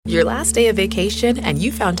Your last day of vacation and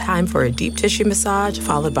you found time for a deep tissue massage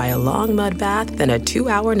followed by a long mud bath, then a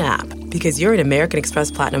 2-hour nap. Because you're an American Express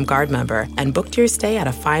Platinum Card member and booked your stay at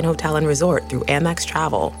a fine hotel and resort through Amex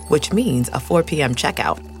Travel, which means a 4 p.m.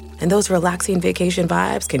 checkout. And those relaxing vacation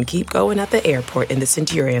vibes can keep going at the airport in the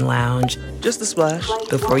Centurion Lounge. Just a splash.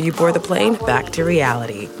 Before you board the plane, back to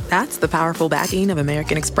reality. That's the powerful backing of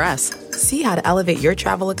American Express. See how to elevate your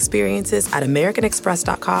travel experiences at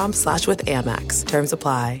americanexpress.com/withAmex. Terms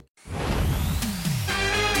apply.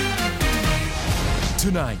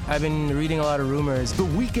 Tonight, I've been reading a lot of rumors. The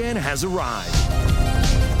weekend has arrived.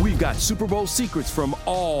 We've got Super Bowl secrets from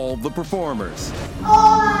all the performers.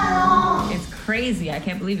 It's crazy. I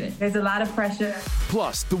can't believe it. There's a lot of pressure.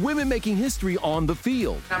 Plus, the women making history on the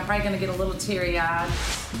field. I'm probably going to get a little teary-eyed.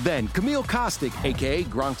 Then Camille Kostick, a.k.a.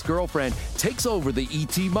 Gronk's girlfriend, takes over the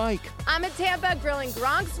ET mic. I'm in Tampa grilling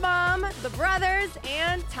Gronk's mom, the brothers,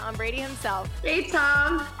 and Tom Brady himself. Hey,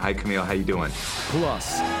 Tom. Hi, Camille. How you doing?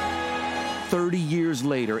 Plus, 30 years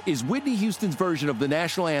later, is Whitney Houston's version of the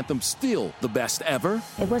national anthem still the best ever?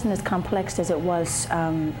 It wasn't as complex as it was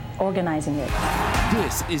organizing it.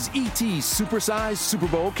 This is E.T.'s supersized Super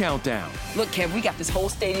Bowl countdown. Look, Kev, we got this whole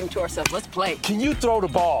stadium to ourselves. Let's play. Can you throw the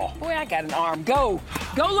ball? Boy, I got an arm. Go.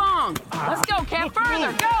 Go long. Let's go, Kev.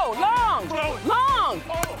 Further. Go. Long. Long.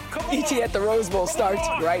 E.T. at the Rose Bowl starts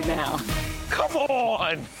right now. Come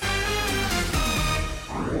on.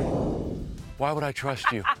 Why would I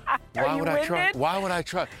trust you? Why would I trust? Why would I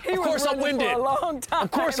trust? Of course I'm winded. For a long time.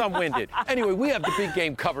 Of course I'm winded. Anyway, we have the big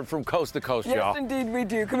game covered from coast to coast, y'all. Yes, indeed we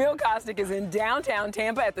do. Camille Kostick is in downtown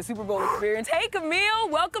Tampa at the Super Bowl Experience. Hey, Camille,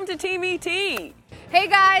 welcome to Team ET. Hey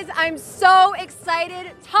guys, I'm so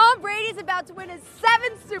excited. Tom Brady's about to win his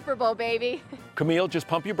 7th Super Bowl, baby. Camille, just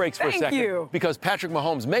pump your brakes for a second. Thank you. Because Patrick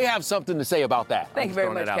Mahomes may have something to say about that. Thank you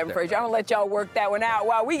very much, Kevin Frazier. I'm going to let y'all work that one out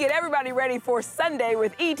while we get everybody ready for Sunday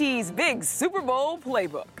with ET's big Super Bowl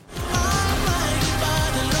playbook.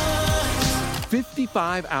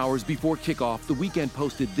 55 hours before kickoff, The Weeknd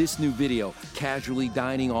posted this new video, casually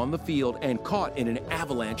dining on the field and caught in an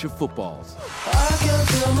avalanche of footballs. I can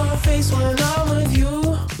feel my face when I'm with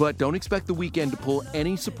you. But don't expect The Weeknd to pull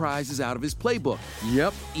any surprises out of his playbook.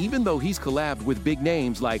 Yep, even though he's collabed with big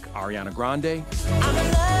names like Ariana Grande,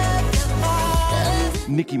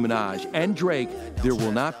 Nicki Minaj, and Drake, there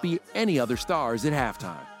will not be any other stars at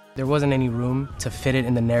halftime. There wasn't any room to fit it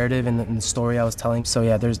in the narrative and the story I was telling. So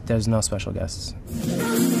yeah, there's no special guests.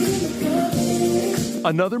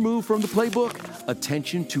 Another move from the playbook,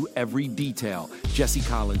 attention to every detail. Jesse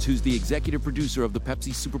Collins, who's the executive producer of the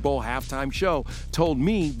Pepsi Super Bowl halftime show, told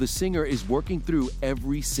me the singer is working through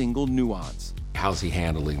every single nuance. How's he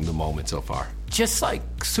handling the moment so far? Just like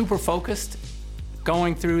super focused,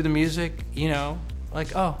 going through the music, you know,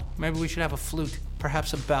 like, oh, maybe we should have a flute,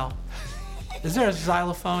 perhaps a bell. Is there a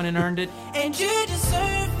xylophone in Earned It? And you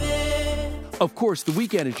deserve it. Of course, The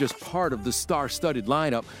Weeknd is just part of the star-studded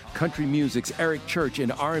lineup. Country music's Eric Church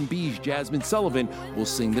and R&B's Jasmine Sullivan will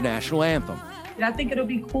sing the national anthem. I think it'll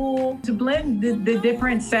be cool to blend the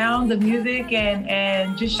different sounds of music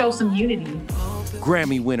and just show some unity.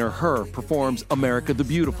 Grammy winner Her performs America the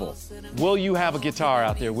Beautiful. Will you have a guitar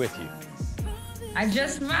out there with you? I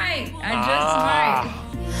just might. I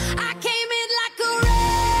came in like a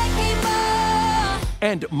wrecking ball.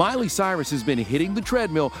 And Miley Cyrus has been hitting the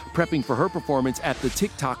treadmill, prepping for her performance at the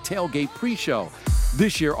TikTok Tailgate pre-show.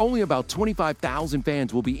 This year, only about 25,000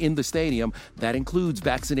 fans will be in the stadium. That includes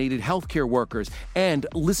vaccinated healthcare workers. And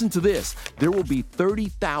listen to this, there will be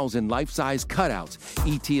 30,000 life-size cutouts.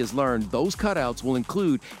 E.T. has learned those cutouts will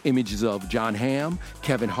include images of Jon Hamm,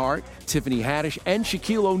 Kevin Hart, Tiffany Haddish, and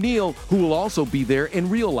Shaquille O'Neal, who will also be there in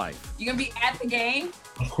real life. You gonna be at the game?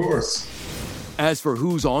 Of course. As for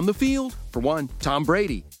who's on the field, for one, Tom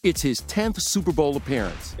Brady. It's his 10th Super Bowl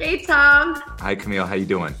appearance. Hey, Tom. Hi, Camille. How you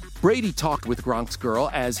doing? Brady talked with Gronk's girl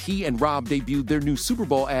as he and Rob debuted their new Super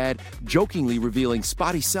Bowl ad, jokingly revealing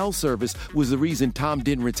spotty cell service was the reason Tom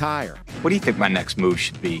didn't retire. What do you think my next move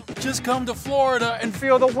should be? Just come to Florida and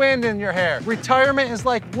feel the wind in your hair. Retirement is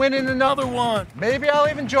like winning another one. Maybe I'll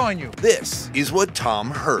even join you. This is what Tom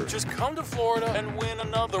heard. Just come to Florida and win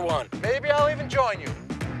another one. Maybe I'll even join you.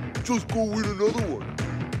 Just go win another one.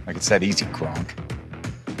 Like it's that easy, Gronk.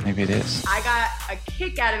 Maybe it is. I got a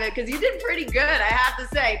kick out of it because you did pretty good, I have to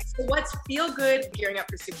say. So what's feel good gearing up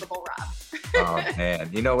for Super Bowl, Rob? Oh, man.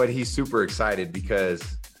 You know what? He's super excited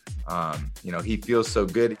because, he feels so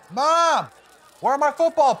good. Mom, where are my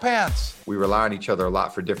football pants? We rely on each other a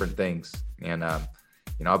lot for different things. And,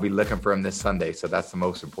 I'll be looking for him this Sunday, so that's the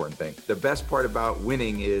most important thing. The best part about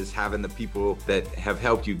winning is having the people that have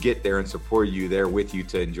helped you get there and support you there with you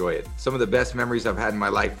to enjoy it. Some of the best memories I've had in my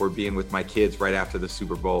life were being with my kids right after the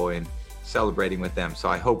Super Bowl and celebrating with them. So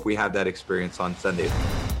I hope we have that experience on Sunday.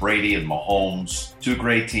 Brady and Mahomes, two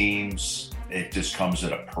great teams. It just comes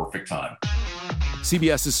at a perfect time.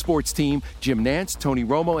 CBS's sports team, Jim Nantz, Tony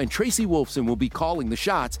Romo, and Tracy Wolfson will be calling the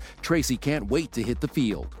shots. Tracy can't wait to hit the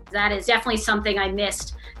field. That is definitely something I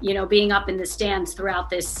missed, being up in the stands throughout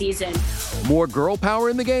this season. More girl power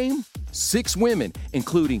in the game? 6 women,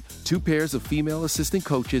 including 2 pairs of female assistant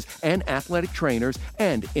coaches and athletic trainers,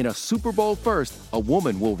 and in a Super Bowl first, a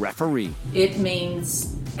woman will referee. It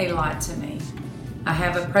means a lot to me. I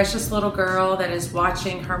have a precious little girl that is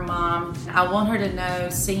watching her mom. I want her to know,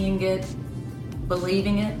 seeing it,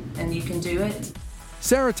 believing it, and you can do it.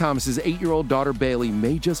 Sarah Thomas's 8-year-old daughter Bailey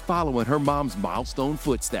may just follow in her mom's milestone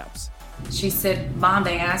footsteps. She said, Mom,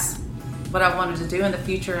 they asked what I wanted to do in the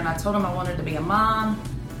future, and I told them I wanted to be a mom,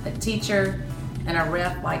 a teacher, and a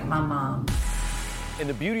rep like my mom. And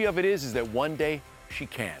the beauty of it is that one day she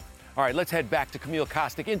can. All right, let's head back to Camille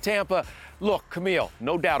Kostick in Tampa. Look, Camille,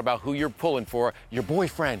 no doubt about who you're pulling for. Your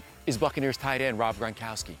boyfriend is Buccaneers tight end Rob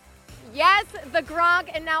Gronkowski. Yes, the Gronk,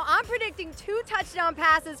 and now I'm predicting 2 touchdown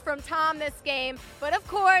passes from Tom this game. But of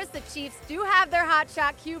course, the Chiefs do have their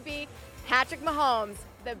hotshot QB, Patrick Mahomes,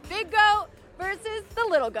 the big goat versus the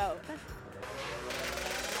little goat.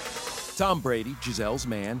 Tom Brady, Gisele's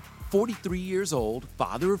man, 43 years old,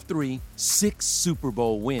 father of 3, 6 Super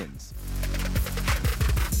Bowl wins.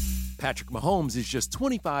 Patrick Mahomes is just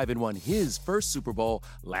 25 and won his first Super Bowl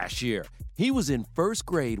last year. He was in first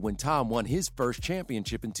grade when Tom won his first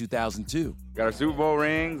championship in 2002. Got our Super Bowl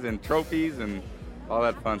rings and trophies and all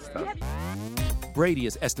that fun stuff. Brady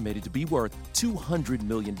is estimated to be worth $200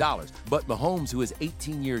 million, but Mahomes, who is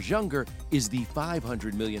 18 years younger, is the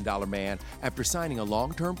 $500 million man after signing a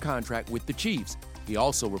long-term contract with the Chiefs. He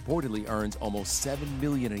also reportedly earns almost $7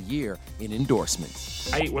 million a year in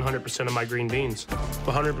endorsements. I eat 100% of my green beans.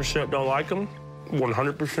 100% don't like them,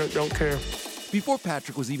 100% don't care. Before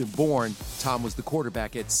Patrick was even born, Tom was the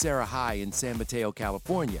quarterback at Sarah High in San Mateo,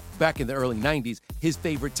 California. Back in the early 90s, his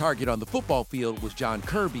favorite target on the football field was John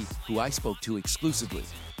Kirby, who I spoke to exclusively.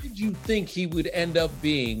 Did you think he would end up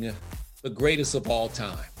being the greatest of all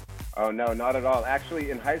time? Oh, no, not at all.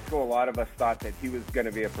 Actually, in high school, a lot of us thought that he was going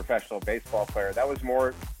to be a professional baseball player. That was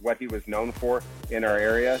more what he was known for in our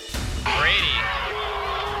area. Brady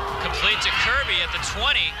complete to Kirby at the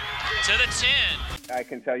 20 to the 10. I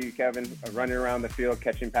can tell you, Kevin, running around the field,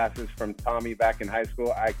 catching passes from Tommy back in high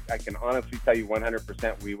school, I can honestly tell you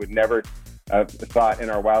 100% we would never thought in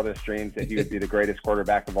our wildest dreams that he would be the greatest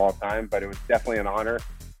quarterback of all time, but it was definitely an honor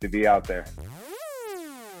to be out there.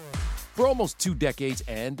 For almost 2 decades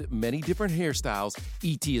and many different hairstyles,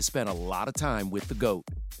 E.T. has spent a lot of time with the GOAT.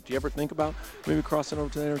 Did you ever think about maybe crossing over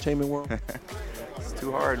to the entertainment world? It's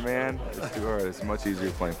too hard, man. It's too hard. It's much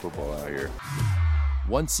easier playing football out here.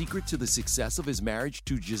 One secret to the success of his marriage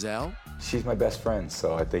to Gisele? She's my best friend,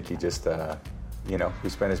 so I think he just, we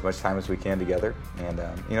spend as much time as we can together. And,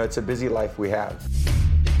 it's a busy life we have.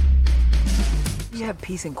 You have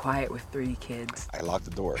peace and quiet with 3 kids. I locked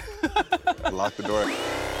the door.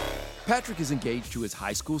 Patrick is engaged to his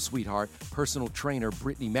high school sweetheart, personal trainer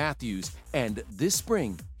Brittany Matthews, and this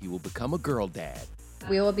spring, he will become a girl dad.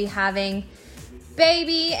 We will be having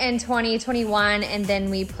baby in 2021, and then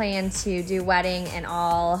we plan to do wedding and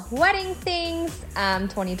all wedding things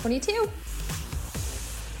 2022.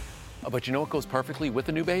 But you know what goes perfectly with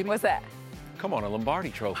the new baby? What's that? Come on, a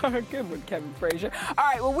Lombardi trophy. Good one, Kevin Frazier. All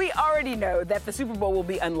right, well, we already know that the Super Bowl will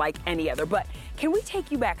be unlike any other, but can we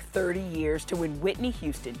take you back 30 years to when Whitney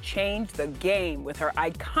Houston changed the game with her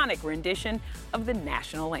iconic rendition of the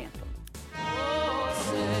national anthem?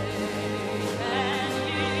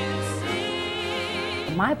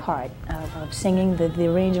 My part of singing the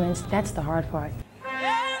arrangements, that's the hard part.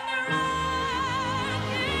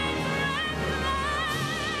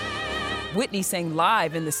 Whitney sang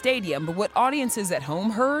live in the stadium, but what audiences at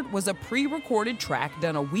home heard was a pre-recorded track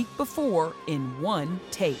done a week before in one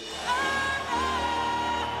take.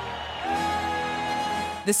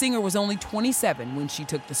 The singer was only 27 when she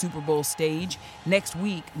took the Super Bowl stage. Next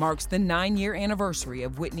week marks the 9-year anniversary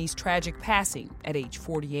of Whitney's tragic passing at age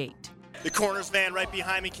 48. The coroner's van right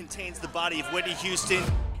behind me contains the body of Whitney Houston.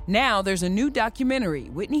 Now there's a new documentary,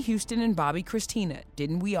 Whitney Houston and Bobby Christina,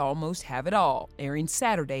 Didn't We Almost Have It All, airing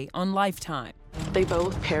Saturday on Lifetime. They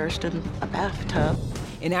both perished in a bathtub.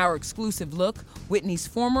 In our exclusive look, Whitney's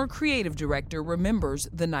former creative director remembers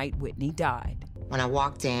the night Whitney died. When I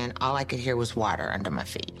walked in, all I could hear was water under my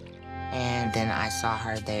feet. And then I saw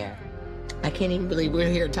her there I can't even believe we're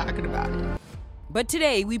here talking about it. But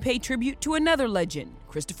today, we pay tribute to another legend.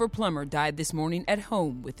 Christopher Plummer died this morning at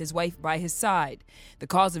home with his wife by his side. The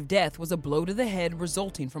cause of death was a blow to the head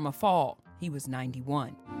resulting from a fall. He was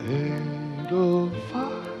 91.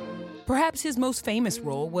 Perhaps his most famous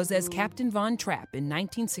role was as Captain Von Trapp in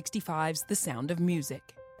 1965's The Sound of Music.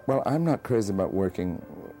 Well, I'm not crazy about working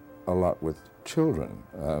a lot with children,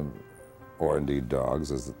 or indeed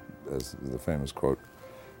dogs, as the famous quote,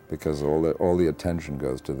 because all the attention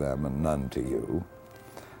goes to them and none to you.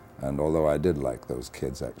 And although I did like those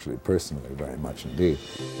kids, actually, personally, very much indeed.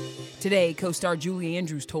 Today, co-star Julie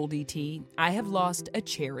Andrews told E.T., "I have lost a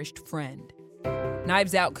cherished friend."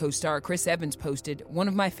 Knives Out co-star Chris Evans posted, "One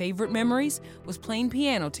of my favorite memories was playing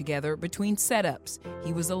piano together between setups.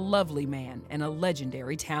 He was a lovely man and a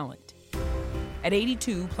legendary talent." At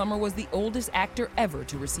 82, Plummer was the oldest actor ever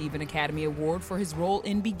to receive an Academy Award for his role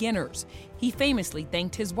in Beginners. He famously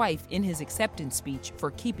thanked his wife in his acceptance speech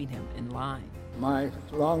for keeping him in line. My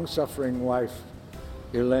long-suffering wife,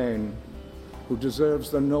 Elaine, who deserves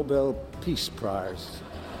the Nobel Peace Prize,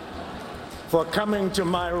 for coming to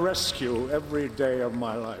my rescue every day of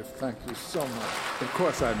my life. Thank you so much. Of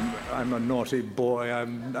course, I'm a naughty boy.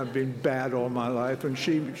 I've been bad all my life, and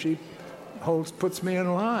she puts me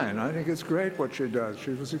in line. I think it's great what she does.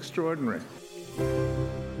 She was extraordinary.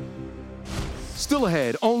 Still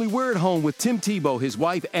ahead, only we're at home with Tim Tebow, his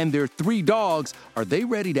wife, and their 3 dogs. Are they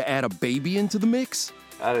ready to add a baby into the mix?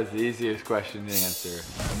 That is the easiest question to answer.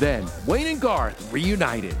 Then, Wayne and Garth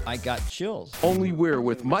reunited. I got chills. Only we're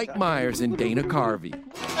with Mike Myers and Dana Carvey.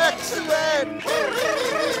 Excellent!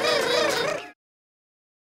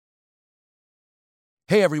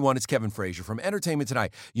 Hey everyone, it's Kevin Frazier from Entertainment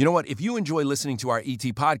Tonight. You know what? If you enjoy listening to our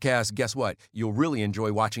ET podcast, guess what? You'll really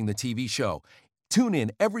enjoy watching the TV show. Tune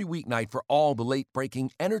in every weeknight for all the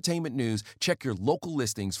late-breaking entertainment news. Check your local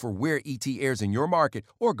listings for where ET airs in your market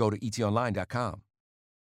or go to etonline.com.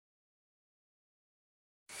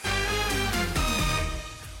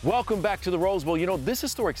 Welcome back to the Rose Bowl. You know, this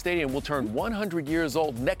historic stadium will turn 100 years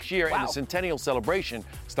old next year, and the centennial celebration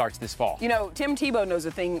starts this fall. You know, Tim Tebow knows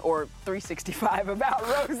a thing or 365 about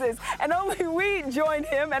roses, and only we joined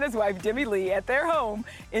him and his wife, Demi Lee, at their home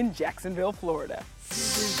in Jacksonville, Florida.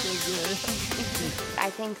 I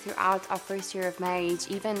think throughout our first year of marriage,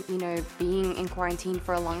 even, being in quarantine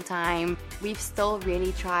for a long time, we've still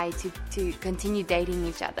really tried to continue dating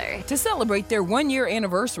each other. To celebrate their 1-year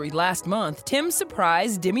anniversary last month, Tim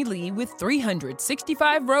surprised Demi Lee with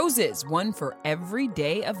 365 roses, one for every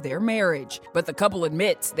day of their marriage. But the couple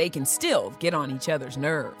admits they can still get on each other's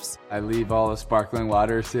nerves. I leave all the sparkling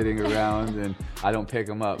water sitting around and I don't pick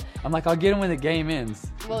them up. I'm like, I'll get them when the game ends.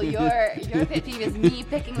 Well, your pet peeve is me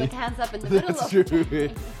picking the cans up in the middle of the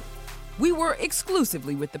game. We were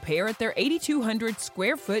exclusively with the pair at their 8,200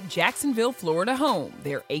 square foot Jacksonville, Florida home.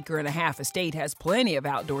 Their acre-and-a-half estate has plenty of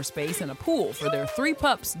outdoor space and a pool for their 3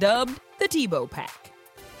 pups dubbed the Tebow Pack.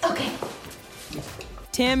 Okay.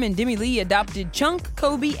 Tim and Demi Lee adopted Chunk,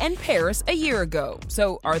 Kobe, and Paris a year ago.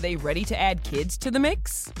 So are they ready to add kids to the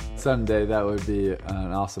mix? Someday that would be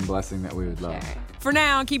an awesome blessing that we would love. For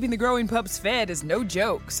now, keeping the growing pups fed is no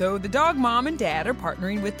joke, so the dog mom and dad are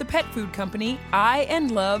partnering with the pet food company I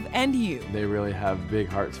and Love and You. They really have big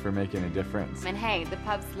hearts for making a difference. And hey, the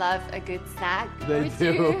pups love a good snack. They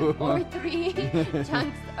do. 2 or 3.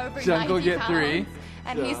 Chunk's over Chunk 90 will get pounds, 3.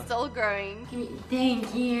 and he's still growing.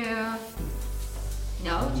 Thank you.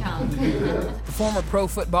 No, Chunk. The former pro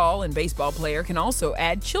football and baseball player can also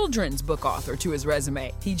add children's book author to his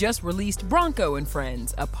resume. He just released Bronco and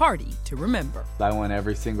Friends, a party to remember. I want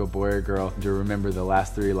every single boy or girl to remember the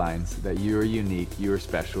last 3 lines, that you are unique, you are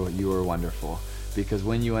special, you are wonderful. Because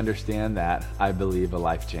when you understand that, I believe a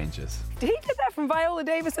life changes. Did he get that from Viola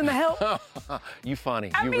Davis in The Help? You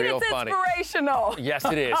funny. I You mean, real it's funny. inspirational. Yes,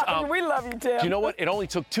 it is. We love you, Tim. Do you know what? It only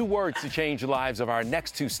took 2 words to change the lives of our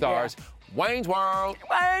next 2 stars. Wayne's World.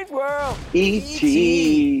 Wayne's World.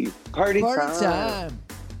 E.T. Party time.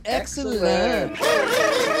 Excellent.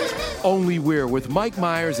 Only we're with Mike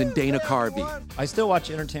Myers and Dana Carvey. I still watch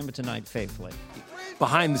Entertainment Tonight faithfully.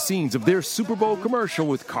 Behind the scenes of their Super Bowl commercial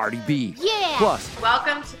with Cardi B. Yeah. Plus,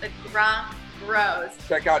 Welcome to the Gronk Bros.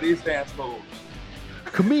 Check out these dance moves.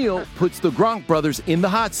 Camille puts the Gronk brothers in the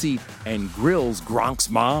hot seat and grills Gronk's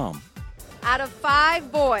mom. Out of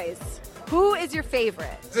 5 boys, who is your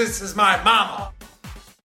favorite? This is my mama.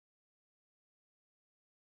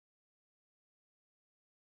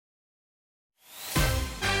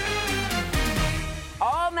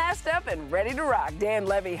 All masked up and ready to rock. Dan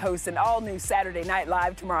Levy hosts an all-new Saturday Night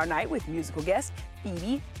Live tomorrow night with musical guest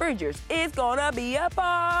Phoebe Bridgers. It's gonna be a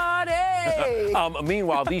party!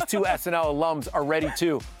 Meanwhile, these 2 SNL alums are ready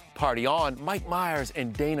too. Party On, Mike Myers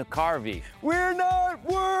and Dana Carvey. We're not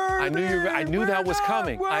worthy. I knew that was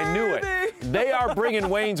coming. I knew it. They are bringing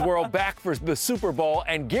Wayne's World back for the Super Bowl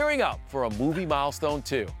and gearing up for a movie milestone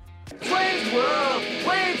too. Wayne's World!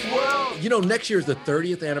 Wayne's World! You know, next year is the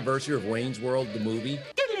 30th anniversary of Wayne's World, the movie.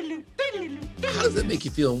 How does that make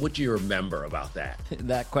you feel, and what do you remember about that?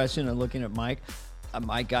 That question and looking at Mike,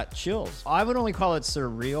 Mike got chills. I would only call it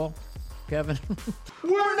surreal, Kevin.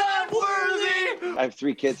 We're not worthy! I have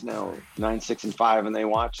 3 kids now, 9, 6, and 5, and they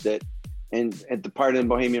watched it. And at the part in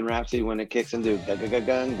Bohemian Rhapsody when it kicks into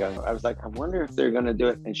gung, I was like, I wonder if they're going to do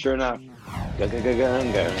it. And sure enough, gung.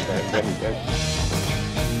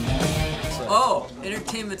 Oh,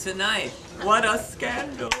 Entertainment Tonight. What a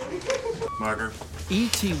scandal. Martyr.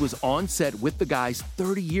 E.T. was on set with the guys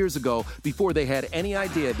 30 years ago before they had any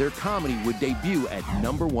idea their comedy would debut at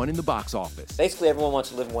 #1 in the box office. Basically, everyone wants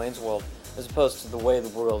to live in Wayne's World as opposed to the way the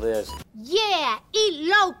world is. Yeah, eat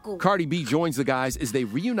local. Cardi B joins the guys as they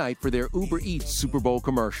reunite for their Uber Eats Super Bowl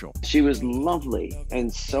commercial. She was lovely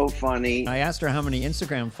and so funny. I asked her how many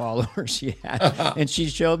Instagram followers she had, and she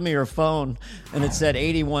showed me her phone, and it said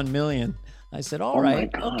 81 million. I said, all right,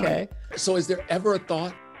 okay. So is there ever a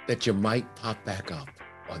thought that you might pop back up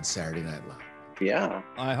on Saturday Night Live? Yeah.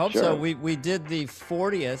 I hope so. We did the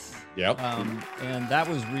 40th. Yep. And that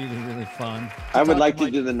was really, really fun. I would like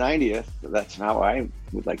to do the 90th. That's how I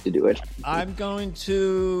would like to do it. I'm going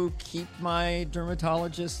to keep my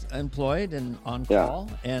dermatologist employed and on call,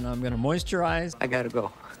 and I'm going to moisturize. I gotta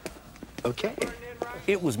go. Okay.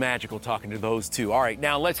 It was magical talking to those two. All right,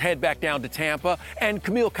 now let's head back down to Tampa. And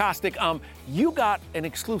Camille Kostek, you got an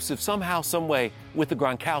exclusive somehow, some way with the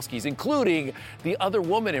Gronkowskis, including the other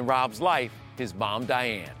woman in Rob's life, his mom,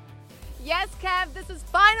 Diane. Yes, Kev, this is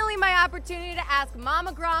finally my opportunity to ask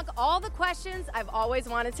Mama Gronk all the questions I've always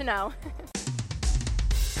wanted to know.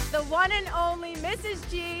 The one and only Mrs.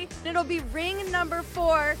 G. It'll be ring number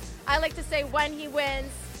 4. I like to say when he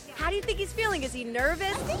wins. How do you think he's feeling? Is he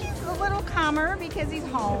nervous? I think he's a little calmer because he's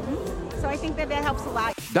home. So I think that helps a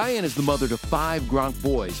lot. Diane is the mother to 5 Gronk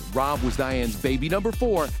boys. Rob was Diane's baby number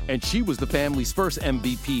 4, and she was the family's first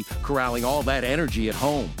MVP, corralling all that energy at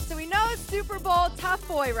home. So we know Super Bowl tough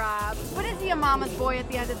boy, Rob. But is he a mama's boy at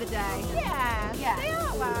the end of the day? Yeah. They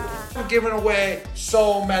all are. I'm giving away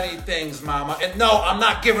so many things, Mama. And no, I'm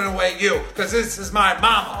not giving away you, because this is my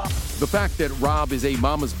mama. The fact that Rob is a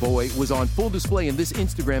mama's boy was on full display in this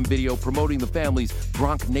Instagram video promoting the family's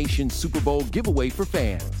Gronk Nation Super Bowl giveaway for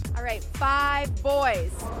fans. All right, 5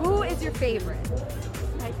 boys. Who is your favorite?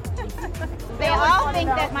 They all think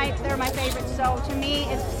that they're my favorite. So to me,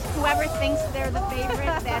 it's whoever thinks they're the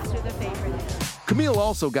favorite, that's who the favorite is. Camille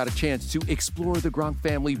also got a chance to explore the Gronk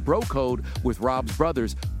family bro code with Rob's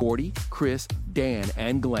brothers, Gordy, Chris, Dan,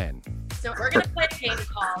 and Glenn. So we're going to play a game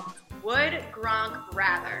called Would Gronk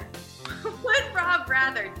Rather? Would Rob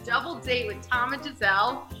rather double date with Tom and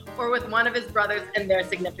Giselle or with one of his brothers and their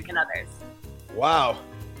significant others? Wow.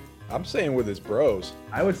 I'm saying with his bros.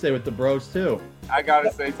 I would say with the bros, too. I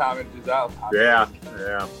gotta say Tom and Giselle. Yeah.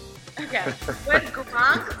 Okay. Would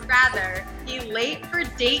Gronk rather be late for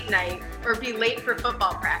date night or be late for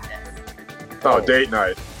football practice? Oh, date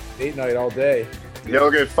night. Date night all day.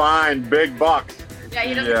 He'll get fined big bucks. Yeah,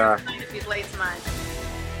 he doesn't get fined if he's late to mine.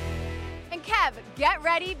 And Kev, get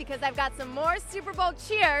ready because I've got some more Super Bowl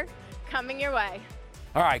cheer coming your way.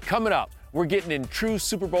 All right, coming up, we're getting in true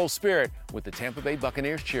Super Bowl spirit with the Tampa Bay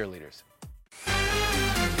Buccaneers cheerleaders.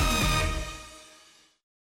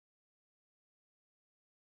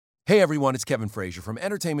 Hey everyone, it's Kevin Frazier from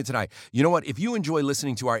Entertainment Tonight. You know what? If you enjoy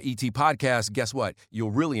listening to our ET podcast, guess what?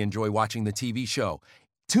 You'll really enjoy watching the TV show.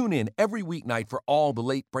 Tune in every weeknight for all the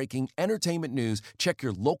late-breaking entertainment news. Check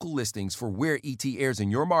your local listings for where ET airs in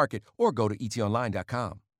your market or go to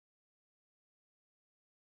etonline.com.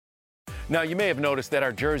 Now, you may have noticed that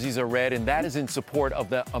our jerseys are red, and that is in support of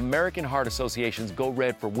the American Heart Association's Go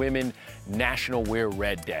Red for Women National Wear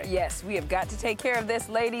Red Day. Yes, we have got to take care of this,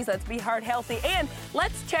 ladies. Let's be heart healthy. And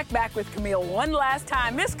let's check back with Camille one last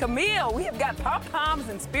time. Miss Camille, we have got pom-poms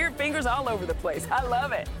and spirit fingers all over the place. I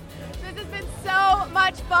love it. This has been so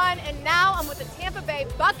much fun, and now I'm with the Tampa Bay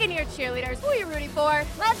Buccaneer cheerleaders. Who are you rooting for?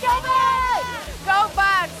 Let's go Bucks! Go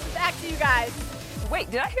Bucks! Back to you guys. Wait,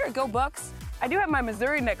 did I hear a Go Bucks? I do have my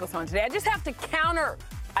Missouri necklace on today. I just have to counter.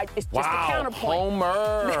 It's just a counterpoint.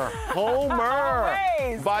 Homer.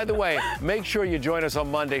 By the way, make sure you join us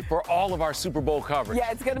on Monday for all of our Super Bowl coverage.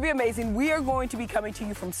 Yeah, it's going to be amazing. We are going to be coming to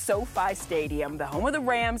you from SoFi Stadium, the home of the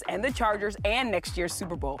Rams and the Chargers and next year's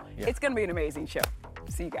Super Bowl. Yeah. It's going to be an amazing show.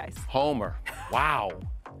 See you guys. Homer. Wow.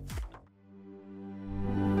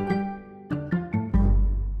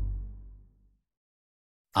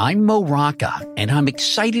 I'm Mo Rocca, and I'm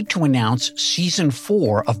excited to announce Season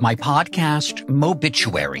 4 of my podcast,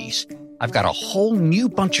 Mobituaries. I've got a whole new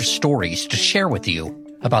bunch of stories to share with you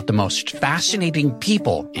about the most fascinating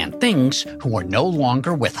people and things who are no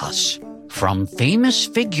longer with us. From famous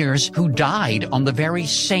figures who died on the very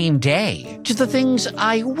same day to the things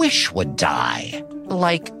I wish would die,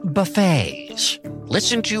 like buffets.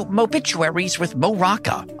 Listen to Mobituaries with Mo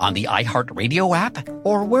Rocca on the iHeartRadio app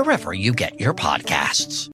or wherever you get your podcasts.